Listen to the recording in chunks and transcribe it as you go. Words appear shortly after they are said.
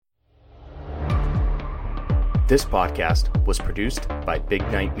This podcast was produced by Big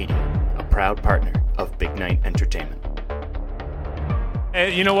Night Media, a proud partner of Big Night Entertainment.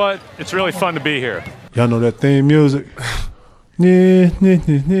 Hey, you know what? It's really fun to be here. Y'all know that theme music? Yeah, yeah,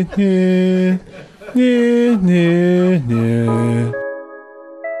 yeah, yeah, yeah, yeah, yeah.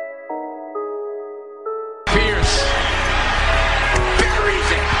 Pierce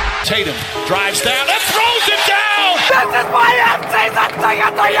buries it. Tatum drives down and throws it down. This is my in-season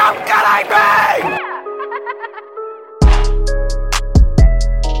ticket to you, kidding me?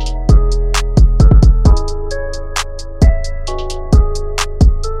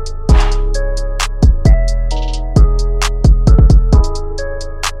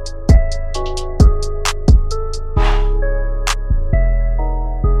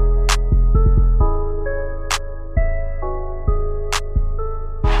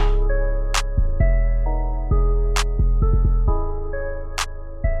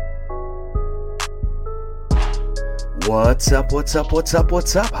 What's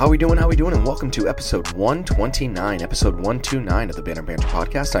up? How we doing? And welcome to episode 129 of the Banner Banter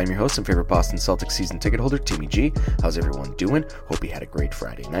podcast. I'm your host and favorite Boston Celtics season ticket holder, Timmy G. How's everyone doing? Hope you had a great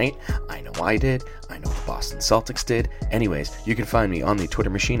Friday night. I know I did. I know the Boston Celtics did. Anyways, you can find me on the Twitter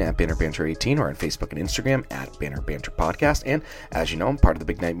machine at BannerBanter18 or on Facebook and Instagram at Banner Banter Podcast. And as you know, I'm part of the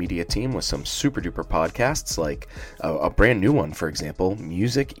Big Night Media team with some super duper podcasts like a brand new one, for example,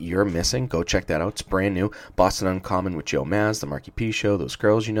 Music You're Missing. Go check that out. It's brand new. Boston Uncommon with Joe Maz, The Marky P Show, Those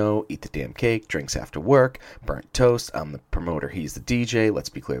Girls You Know, Eat the Damn Cake, Drinks After Work, Burnt Toast, I'm the promoter, he's the DJ, Let's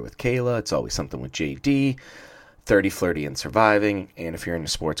Be Clear with Kayla, It's Always Something with JD, 30 Flirty and Surviving, and if you're into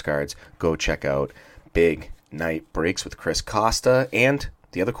sports cards, go check out Big Night Breaks with Chris Costa. And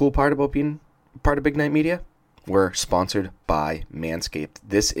the other cool part about being part of Big Night Media, we're sponsored by Manscaped.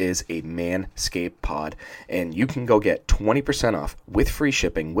 This is a Manscaped pod, and you can go get 20% off with free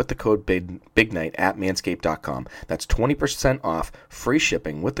shipping with the code Big Night at manscaped.com. That's 20% off free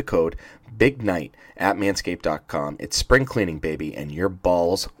shipping with the code Big Night at manscaped.com. It's spring cleaning, baby, and your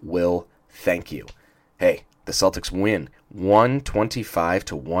balls will thank you. Hey, the Celtics win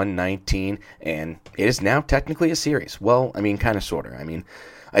 125-119, and it is now technically a series. Well, I mean, kind of, sort of.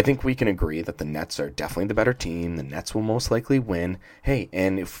 I think we can agree that the Nets are definitely the better team. The Nets will most likely win. Hey,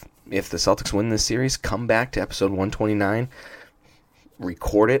 and if the Celtics win this series, come back to episode 129,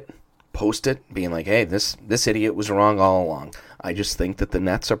 record it, post it, being like, hey, this idiot was wrong all along. I just think that the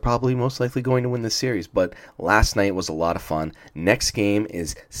Nets are probably most likely going to win this series, but last night was a lot of fun. Next game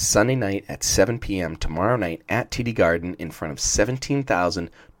is Sunday night at 7 p.m. tomorrow night at TD Garden in front of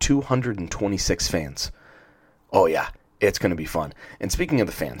 17,226 fans. Oh, yeah. It's going to be fun. And speaking of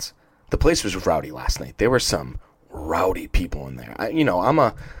the fans, the place was rowdy last night. There were some rowdy people in there. I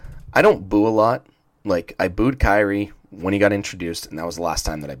don't boo a lot. Like, I booed Kyrie when he got introduced, and that was the last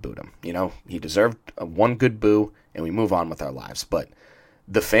time that I booed him. You know, he deserved one good boo, and we move on with our lives. But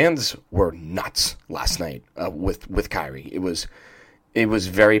the fans were nuts last night with Kyrie. It was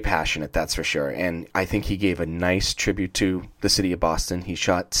very passionate, that's for sure. And I think he gave a nice tribute to the city of Boston. He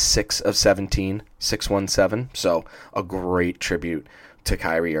shot 6 of 17, 617. So a great tribute to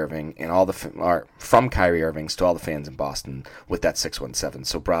Kyrie Irving and all from Kyrie Irving's to all the fans in Boston with that 617.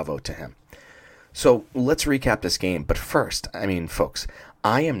 So bravo to him. So let's recap this game. But first, folks,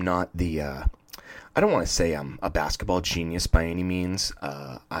 I am not I don't want to say I'm a basketball genius by any means.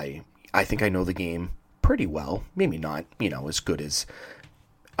 I think I know the game pretty well, maybe not, as good as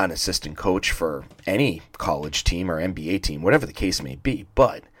an assistant coach for any college team or NBA team, whatever the case may be.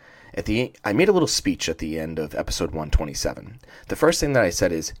 But I made a little speech at the end of episode 127. The first thing that I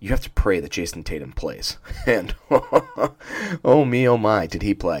said is, you have to pray that Jason Tatum plays. And oh me, oh my, did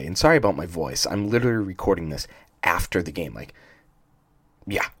he play? And sorry about my voice. I'm literally recording this after the game.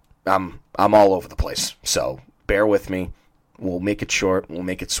 Yeah, I'm all over the place. So bear with me. We'll make it short, we'll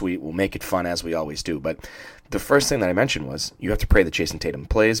make it sweet, we'll make it fun as we always do. But the first thing that I mentioned was you have to pray that Jason Tatum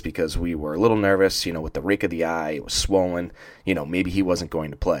plays because we were a little nervous, with the rake of the eye, it was swollen, maybe he wasn't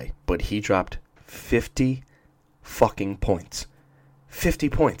going to play. But he dropped 50 fucking points. 50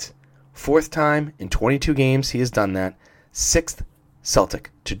 points. Fourth time in 22 games he has done that. Sixth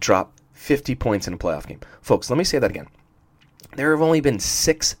Celtic to drop 50 points in a playoff game. Folks, let me say that again. There have only been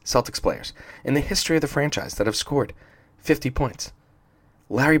 6 Celtics players in the history of the franchise that have scored 50 points.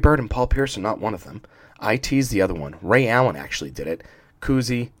 Larry Bird and Paul Pierce are not one of them. IT's the other one. Ray Allen actually did it.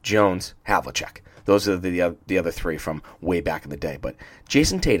 Kuzi, Jones, Havlicek. Those are the other 3 from way back in the day. But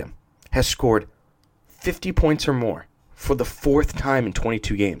Jason Tatum has scored 50 points or more for the 4th time in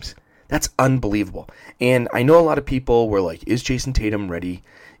 22 games. That's unbelievable. And I know a lot of people were like, is Jason Tatum ready?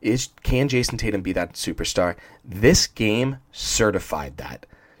 Can Jason Tatum be that superstar? This game certified that.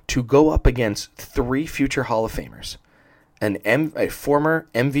 to go up against 3 future Hall of Famers, a former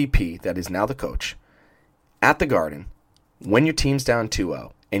MVP that is now the coach, at the Garden, when your team's down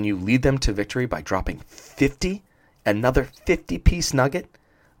 2-0, and you lead them to victory by dropping 50, another 50-piece nugget?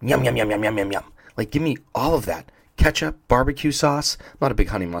 Yum, yum, yum, yum, yum, yum, yum. Like, give me all of that. Ketchup, barbecue sauce. I'm not a big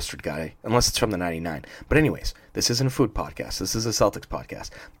honey mustard guy, unless it's from the 99. But anyways, this isn't a food podcast. This is a Celtics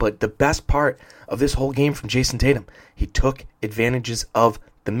podcast. But the best part of this whole game from Jason Tatum, he took advantages of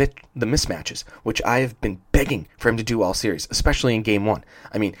the mismatches, which I have been begging for him to do all series, especially in Game 1.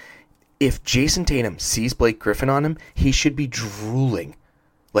 I mean, if Jason Tatum sees Blake Griffin on him, he should be drooling.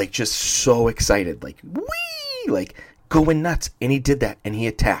 Like, just so excited. Like, whee! Like, going nuts. And he did that, and he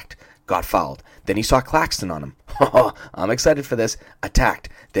attacked. Got fouled. Then he saw Claxton on him. I'm excited for this. Attacked.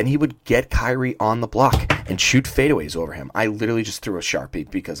 Then he would get Kyrie on the block and shoot fadeaways over him. I literally just threw a Sharpie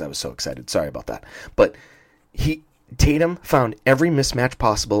because I was so excited. Sorry about that. But Tatum found every mismatch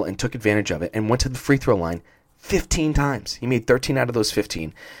possible and took advantage of it and went to the free throw line 15 times. He made 13 out of those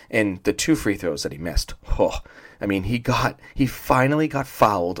 15. And the 2 free throws that he missed. I mean, he finally got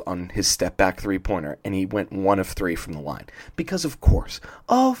fouled on his step back 3-pointer, and he went 1 of 3 from the line. Because of course.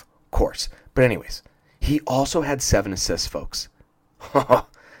 But anyways, he also had 7 assists, folks.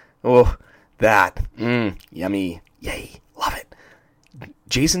 Oh, that. Yummy. Yay. Love it.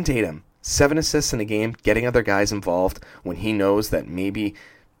 Jason Tatum, 7 assists in a game, getting other guys involved when he knows that maybe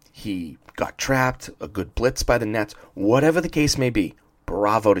he got trapped, a good blitz by the Nets, whatever the case may be.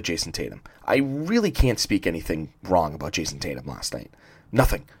 Bravo to Jason Tatum. I really can't speak anything wrong about Jason Tatum last night.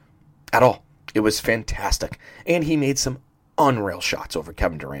 Nothing. At all. It was fantastic. And he made some unreal shots over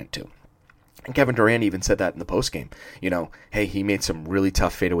Kevin Durant, too. And Kevin Durant even said that in the postgame. Hey, he made some really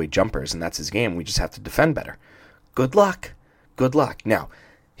tough fadeaway jumpers, and that's his game. We just have to defend better. Good luck. Good luck. Now,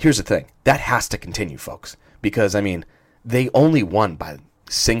 here's the thing. That has to continue, folks. Because, I mean, they only won by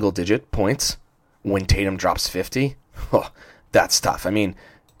single-digit points when Tatum drops 50. That's tough. I mean,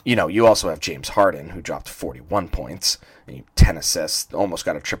 you also have James Harden, who dropped 41 points, 10 assists, almost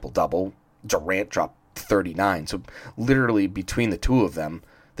got a triple-double. Durant dropped 39. So literally between the two of them,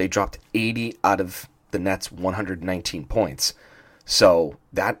 they dropped 80 out of the Nets' 119 points. So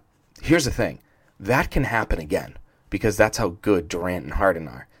here's the thing. That can happen again because that's how good Durant and Harden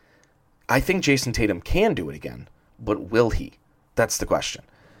are. I think Jason Tatum can do it again, but will he? That's the question.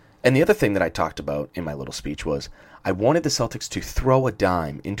 And the other thing that I talked about in my little speech was I wanted the Celtics to throw a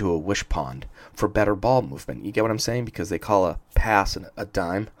dime into a wish pond for better ball movement. You get what I'm saying? Because they call a pass a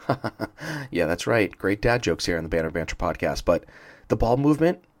dime. Yeah, that's right. Great dad jokes here on the Banner Banter podcast. But the ball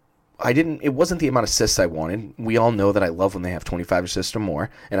movement, it wasn't the amount of assists I wanted. We all know that I love when they have 25 assists or more,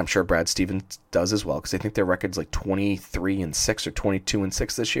 and I'm sure Brad Stevens does as well, because I think their record's like 23-6 or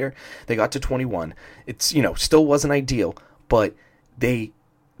 22-6 this year. They got to 21. It's, still wasn't ideal, but they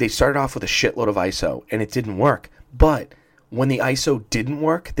started off with a shitload of ISO, and it didn't work. But when the ISO didn't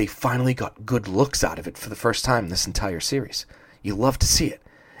work, they finally got good looks out of it for the first time this entire series. You love to see it.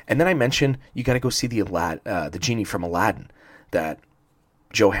 And then I mentioned you got to go see the genie from Aladdin, that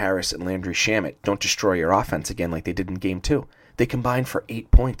Joe Harris and Landry Shamet don't destroy your offense again like they did in Game 2. They combined for 8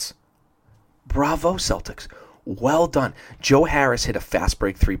 points. Bravo, Celtics. Well done. Joe Harris hit a fast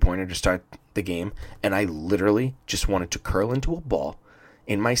break 3-pointer to start the game, and I literally just wanted to curl into a ball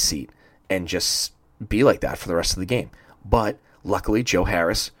in my seat and just be like that for the rest of the game. But luckily, Joe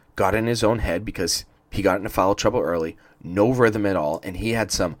Harris got in his own head because he got into foul trouble early, no rhythm at all, and he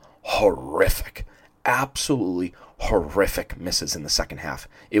had some absolutely horrific misses in the second half.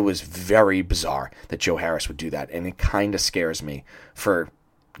 It was very bizarre that Joe Harris would do that, and it kind of scares me for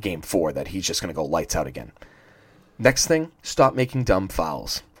Game 4 that he's just going to go lights out again. Next thing, stop making dumb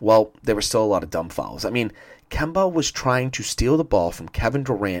fouls. Well, there were still a lot of dumb fouls. I mean, Kemba was trying to steal the ball from Kevin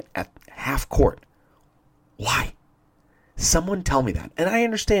Durant at half court. Why? Someone tell me that. And I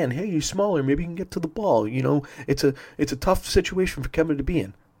understand, hey, you're smaller, maybe you can get to the ball. It's a tough situation for Kevin to be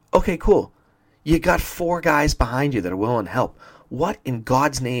in. Okay, cool. You got 4 guys behind you that are willing to help. What in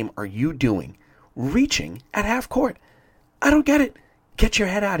God's name are you doing reaching at half court? I don't get it. Get your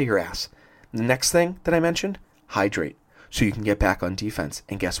head out of your ass. The next thing that I mentioned, hydrate so you can get back on defense.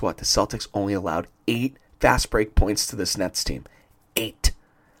 And guess what? The Celtics only allowed 8 fast break points to this Nets team. 8.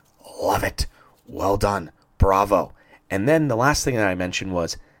 Love it. Well done. Bravo. And then the last thing that I mentioned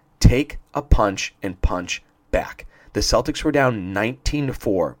was take a punch and punch back. The Celtics were down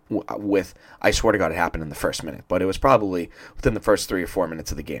 19-4 with, I swear to God, it happened in the first minute, but it was probably within the first 3 or 4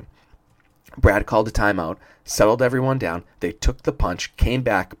 minutes of the game. Brad called a timeout, settled everyone down. They took the punch, came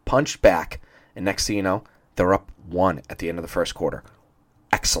back, punched back, and next thing you know, they're up 1 at the end of the first quarter.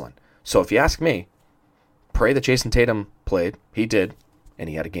 Excellent. So if you ask me, pray that Jason Tatum played. He did. and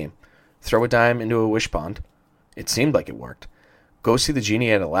he had a game. Throw a dime into a wishbond. It seemed like it worked. Go see the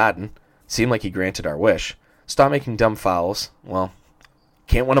genie at Aladdin. Seemed like he granted our wish. Stop making dumb fouls. Well,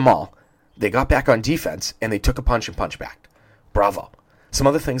 can't win them all. They got back on defense, and they took a punch and punch back. Bravo. Some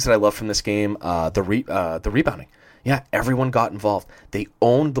other things that I love from this game, the rebounding. Yeah, everyone got involved. They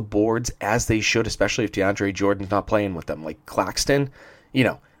owned the boards as they should, especially if DeAndre Jordan's not playing with them. Like Claxton,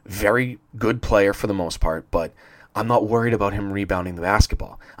 very good player for the most part, but I'm not worried about him rebounding the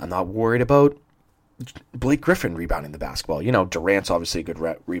basketball. I'm not worried about Blake Griffin rebounding the basketball. Durant's obviously a good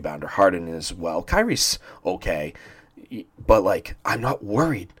rebounder. Harden is well. Kyrie's okay. But, I'm not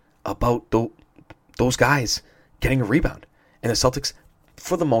worried about those guys getting a rebound. And the Celtics,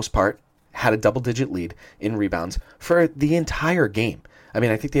 for the most part, had a double-digit lead in rebounds for the entire game. I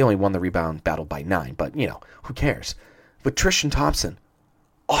mean, I think they only won the rebound battle by 9, but, who cares? But Tristan Thompson,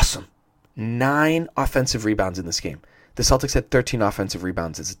 awesome. 9 offensive rebounds in this game. The Celtics had 13 offensive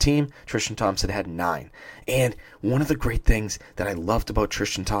rebounds as a team. Tristan Thompson had 9. And one of the great things that I loved about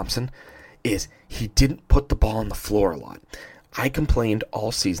Tristan Thompson is he didn't put the ball on the floor a lot. I complained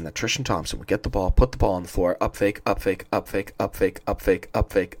all season that Tristan Thompson would get the ball, put the ball on the floor, up fake, up fake, up fake, up fake, up fake,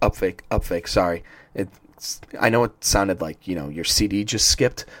 up fake, up fake, up fake. Sorry. I know it sounded like, your CD just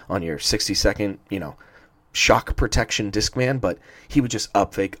skipped on your 60-second, shock protection Discman, but he would just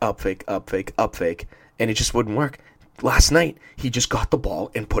up fake, up fake, up fake, up fake, and it just wouldn't work. Last night, he just got the ball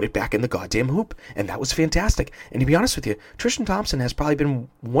and put it back in the goddamn hoop, and that was fantastic. And to be honest with you, Tristan Thompson has probably been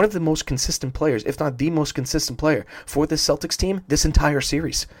one of the most consistent players, if not the most consistent player, for this Celtics team this entire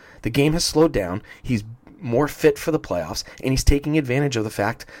series. The game has slowed down. He's more fit for the playoffs, and he's taking advantage of the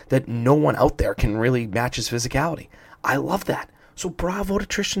fact that no one out there can really match his physicality. I love that. So bravo to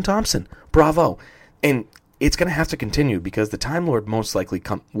Tristan Thompson. Bravo. And it's going to have to continue because the Time Lord most likely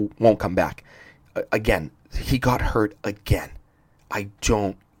won't come back. Again, he got hurt again. I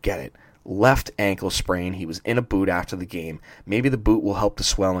don't get it. Left ankle sprain. He was in a boot after the game. Maybe the boot will help the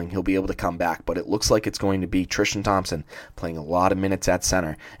swelling. He'll be able to come back, but it looks like it's going to be Tristan Thompson playing a lot of minutes at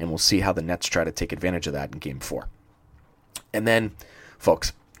center, and we'll see how the Nets try to take advantage of that in Game 4. And then,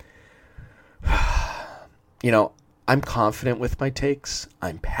 folks, I'm confident with my takes.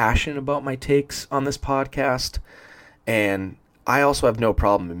 I'm passionate about my takes on this podcast, and I also have no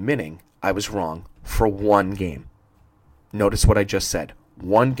problem admitting I was wrong for one game. Notice what I just said.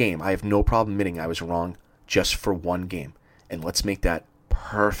 One game. I have no problem admitting I was wrong just for one game. And let's make that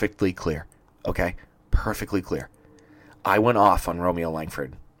perfectly clear. Okay? Perfectly clear. I went off on Romeo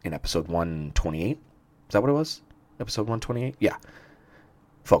Langford in episode 128. Is that what it was? Episode 128? Yeah.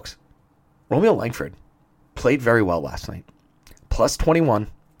 Folks, Romeo Langford played very well last night. Plus 21.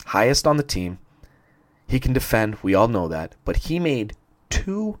 Highest on the team. He can defend. We all know that. But he made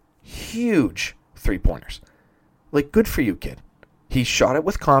 2 huge 3-pointers. Good for you, kid. He shot it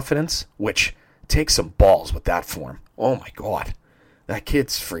with confidence, which takes some balls with that form. Oh my God. That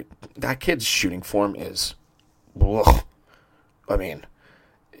kid's shooting form is, ugh. I mean,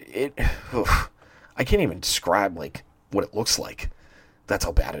 I can't even describe what it looks like. That's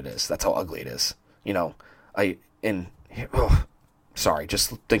how bad it is. That's how ugly it is. Sorry,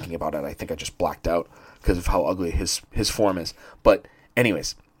 just thinking about it, I think I just blacked out because of how ugly his form is. But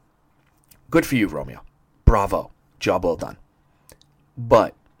anyways, good for you, Romeo. Bravo. Job well done.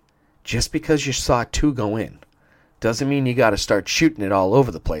 But just because you saw 2 go in doesn't mean you got to start shooting it all over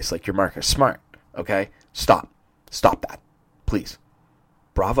the place like you're Marcus Smart. Okay? Stop that. Please.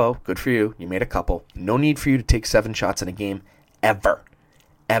 Bravo. Good for you. You made a couple. No need for you to take 7 shots in a game ever.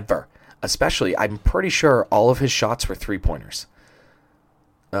 Ever. Especially, I'm pretty sure all of his shots were 3-pointers.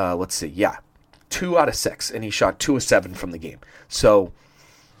 Let's see. Yeah. 2 out of 6. And he shot 2 of 7 from the game. So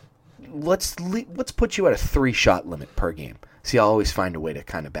let's put you at a 3-shot limit per game. See, I'll always find a way to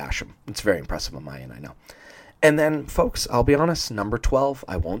kind of bash him. It's very impressive on my end, I know. And then, folks, I'll be honest, number 12,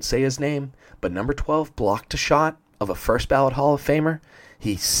 I won't say his name, but number 12 blocked a shot of a first ballot Hall of Famer.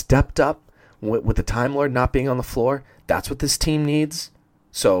 He stepped up with the Time Lord not being on the floor. That's what this team needs.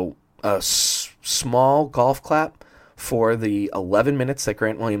 So a small golf clap for the 11 minutes that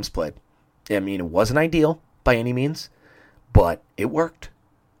Grant Williams played. I mean, it wasn't ideal by any means, but it worked.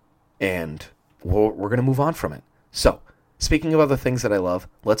 And we're going to move on from it. So, speaking of other things that I love,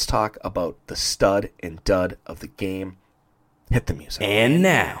 let's talk about the stud and dud of the game. Hit the music. And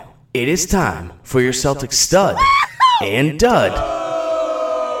now, it is time for your Celtics stud and dud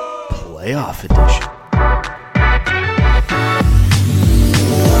playoff edition.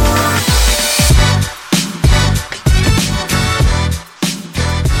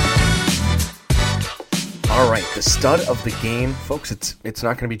 All right, the stud of the game, folks, it's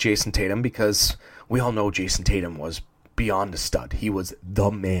not going to be Jason Tatum because we all know Jason Tatum was beyond a stud. He was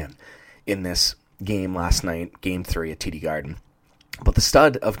the man in this game last night, Game 3 at TD Garden. But the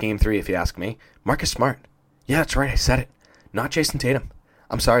stud of Game 3, if you ask me, Marcus Smart. Yeah, that's right, I said it. Not Jason Tatum.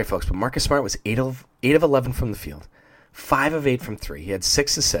 I'm sorry, folks, but Marcus Smart was 8 of 11 from the field, 5 of 8 from 3. He had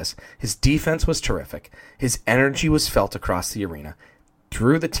 6 assists. His defense was terrific. His energy was felt across the arena,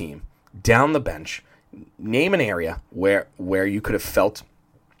 through the team, down the bench. Name an area where you could have felt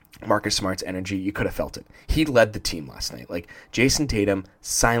Marcus Smart's energy. You could have felt it. He led the team last night. Like, Jason Tatum,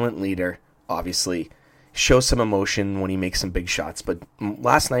 silent leader, obviously, shows some emotion when he makes some big shots. But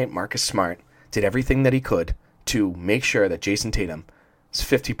last night, Marcus Smart did everything that he could to make sure that Jason Tatum's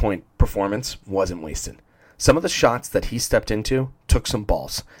 50-point performance wasn't wasted. Some of the shots that he stepped into took some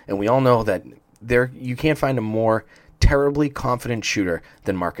balls. And we all know that you can't find a more terribly confident shooter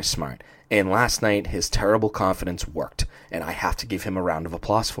than Marcus Smart. And last night, his terrible confidence worked. And I have to give him a round of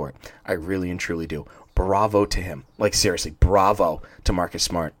applause for it. I really and truly do. Bravo to him. Like, seriously, bravo to Marcus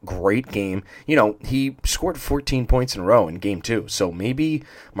Smart. Great game. You know, he scored 14 points in a row in Game 2. So maybe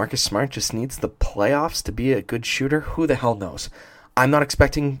Marcus Smart just needs the playoffs to be a good shooter. Who the hell knows? I'm not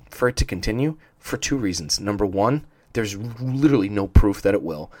expecting for it to continue for 2 reasons. Number 1, there's literally no proof that it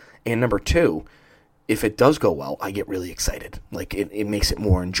will. And number 2, if it does go well, I get really excited. Like, it makes it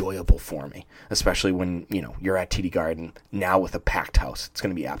more enjoyable for me, especially when, you know, you're at TD Garden now with a packed house. It's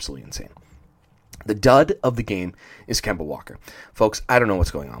going to be absolutely insane. The dud of the game is Kemba Walker. Folks, I don't know what's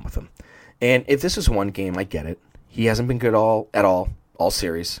going on with him. And if this is one game, I get it. He hasn't been good at all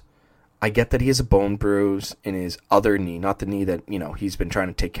series. I get that he has a bone bruise in his other knee, not the knee that, you know, he's been trying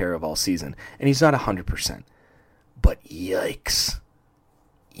to take care of all season. And he's not 100%. But yikes.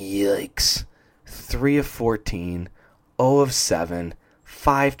 3 of 14, 0 of 7,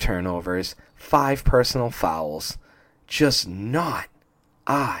 5 turnovers, 5 personal fouls. Just not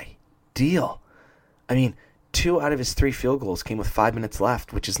ideal. I mean, 2 out of his 3 field goals came with 5 minutes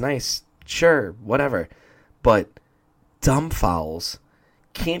left, which is nice. Sure, whatever. But dumb fouls.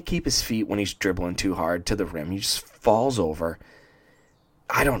 Can't keep his feet when he's dribbling too hard to the rim. He just falls over.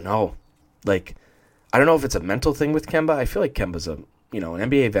 I don't know. Like, I don't know if it's a mental thing with Kemba. I feel like Kemba's an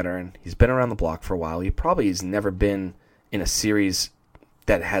NBA veteran. He's been around the block for a while. He probably has never been in a series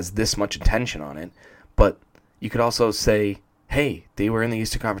that has this much attention on it. But you could also say, hey, they were in the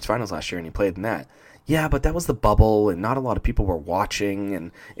Eastern Conference Finals last year and he played in that. Yeah, but that was the bubble and not a lot of people were watching,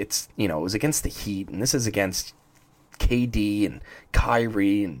 and it's, you know, it was against the Heat, and this is against KD and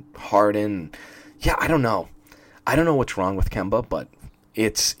Kyrie and Harden. Yeah, I don't know. I don't know what's wrong with Kemba, but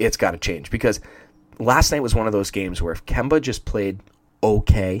it's got to change, because last night was one of those games where if Kemba just played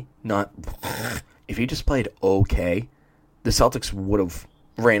okay, if he just played okay, the Celtics would have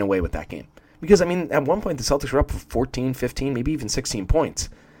ran away with that game. Because, I mean, at one point the Celtics were up for 14, 15, maybe even 16 points.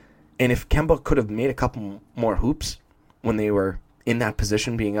 And if Kemba could have made a couple more hoops when they were in that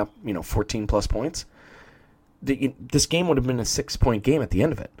position, being up, 14 plus points, this game would have been a 6-point game at the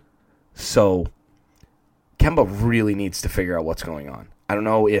end of it. So Kemba really needs to figure out what's going on. I don't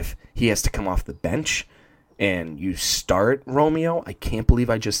know if he has to come off the bench and you start Romeo. I can't believe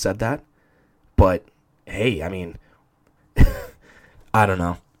I just said that. But, hey, I mean, I don't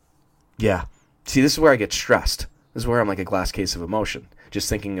know. Yeah. See, this is where I get stressed. This is where I'm like a glass case of emotion. Just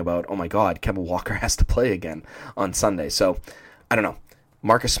thinking about, oh my God, Kemba Walker has to play again on Sunday. So, I don't know.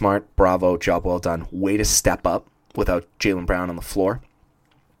 Marcus Smart, bravo, job well done. Way to step up without Jaylen Brown on the floor.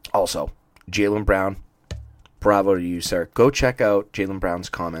 Also, Jaylen Brown, bravo to you, sir. Go check out Jaylen Brown's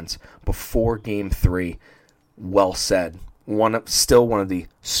comments before Game 3. Well said. Still one of the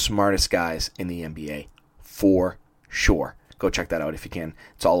smartest guys in the NBA, for sure. Go check that out if you can.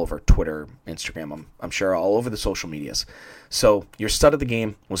 It's all over Twitter, Instagram, I'm sure all over the social medias. So your stud of the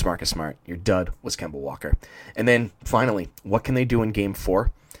game was Marcus Smart. Your dud was Kemba Walker. And then finally, what can they do in Game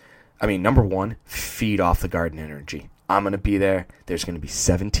 4? I mean, number 1, feed off the Garden energy. I'm going to be there. There's going to be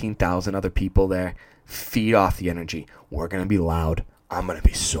 17,000 other people there. Feed off the energy. We're going to be loud. I'm going to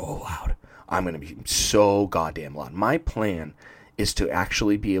be so loud. I'm going to be so goddamn loud. My plan is to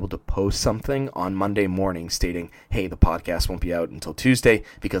actually be able to post something on Monday morning stating, hey, the podcast won't be out until Tuesday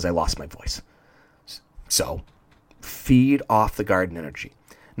because I lost my voice. So, feed off the Garden energy.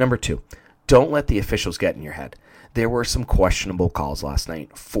 Number 2, don't let the officials get in your head. There were some questionable calls last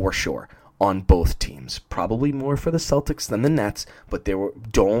night, for sure, on both teams. Probably more for the Celtics than the Nets, but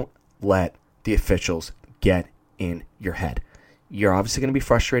don't let the officials get in your head. You're obviously going to be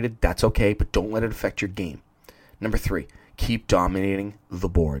frustrated. That's okay, but don't let it affect your game. Number 3, keep dominating the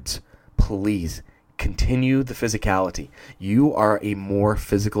boards. Please continue the physicality. You are a more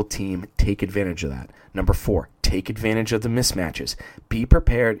physical team. Take advantage of that. Number 4, take advantage of the mismatches. Be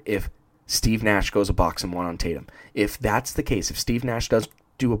prepared if Steve Nash goes a box and one on Tatum. If that's the case, if Steve Nash does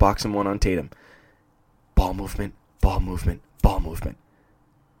do a box and one on Tatum, ball movement, ball movement, ball movement.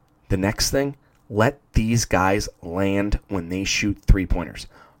 The next thing, let these guys land when they shoot three-pointers.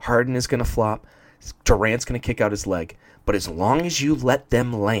 Harden is going to flop. Durant's going to kick out his leg. But as long as you let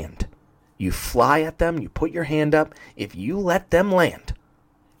them land, you fly at them, you put your hand up, if you let them land,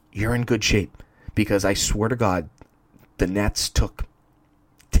 you're in good shape. Because I swear to God, the Nets took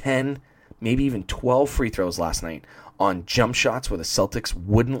 10, maybe even 12 free throws last night on jump shots where the Celtics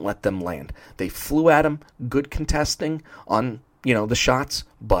wouldn't let them land. They flew at them, good contesting on, the shots,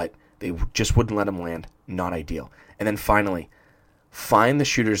 but they just wouldn't let them land. Not ideal. And then finally, find the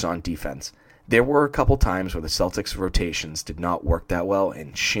shooters on defense. There were a couple times where the Celtics' rotations did not work that well,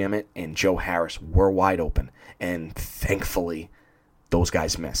 and Shamet and Joe Harris were wide open. And thankfully, those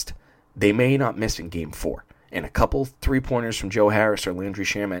guys missed. They may not miss in Game 4. And a couple three-pointers from Joe Harris or Landry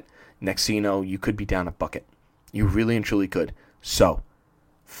Shamet, next thing you know, you could be down a bucket. You really and truly could. So,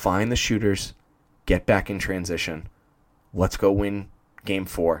 find the shooters, get back in transition. Let's go win Game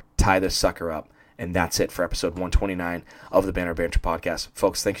 4, tie this sucker up. And that's it for episode 129 of the Banner Banter podcast.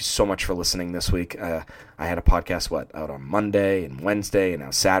 Folks, thank you so much for listening this week. I had a podcast, out on Monday and Wednesday and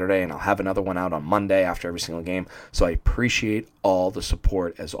now Saturday, and I'll have another one out on Monday after every single game. So I appreciate all the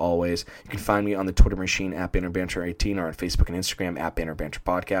support as always. You can find me on the Twitter machine at BannerBanter18 or on Facebook and Instagram at Banner Banter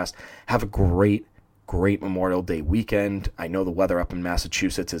Podcast. Have a great Memorial Day weekend. I know the weather up in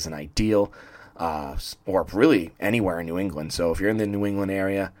Massachusetts isn't ideal, or really anywhere in New England. So if you're in the New England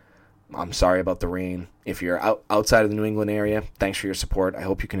area, I'm sorry about the rain. If you're outside of the New England area, thanks for your support. I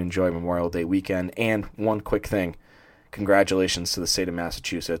hope you can enjoy Memorial Day weekend. And one quick thing, congratulations to the state of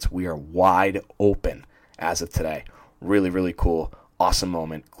Massachusetts. We are wide open as of today. Really, really cool. Awesome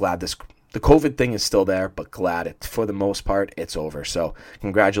moment. Glad the COVID thing is still there, but glad for the most part, it's over. So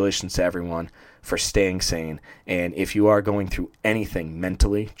congratulations to everyone for staying sane. And if you are going through anything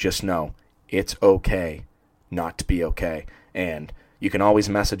mentally, just know it's okay not to be okay. And you can always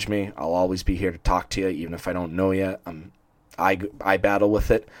message me. I'll always be here to talk to you, even if I don't know you. I battle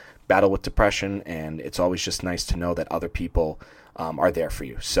with it, battle with depression, and it's always just nice to know that other people are there for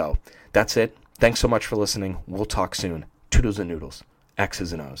you. So that's it. Thanks so much for listening. We'll talk soon. Toodles and noodles.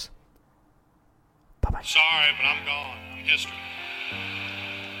 X's and O's. Bye-bye. Sorry, but I'm gone. I'm history.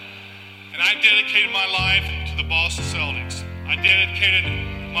 And I dedicated my life to the Boston Celtics. I dedicated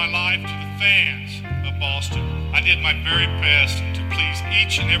my life to the fans of Boston. I did my very best to please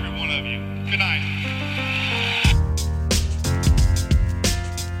each and every one of you. Good night.